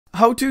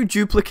how to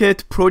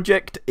duplicate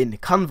project in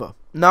Canva.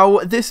 Now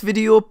this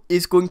video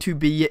is going to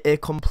be a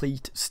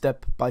complete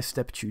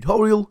step-by-step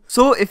tutorial,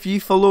 so if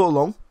you follow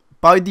along,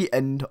 by the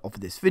end of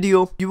this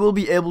video, you will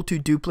be able to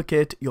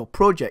duplicate your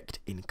project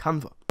in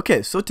Canva.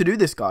 Okay, so to do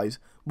this guys,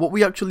 what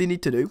we actually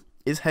need to do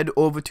is head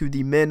over to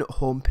the main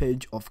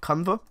homepage of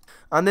Canva,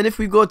 and then if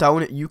we go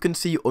down, you can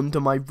see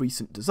under my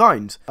recent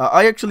designs,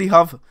 I actually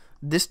have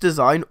this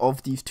design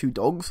of these two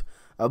dogs,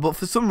 but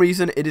for some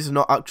reason it is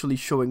not actually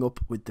showing up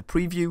with the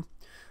preview,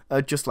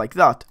 just like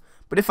that.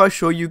 But if I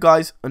show you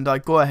guys and I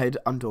go ahead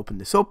and open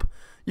this up,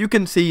 you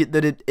can see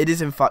that it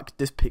is in fact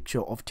this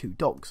picture of two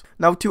dogs.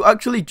 Now to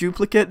actually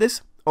duplicate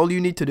this, all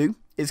you need to do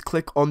is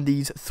click on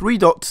these three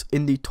dots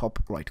in the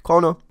top right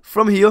corner.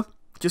 From here,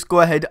 just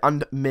go ahead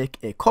and make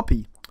a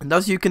copy. And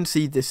as you can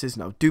see, this is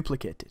now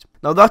duplicated.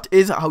 Now that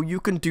is how you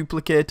can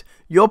duplicate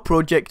your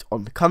project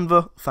on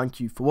Canva. Thank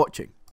you for watching.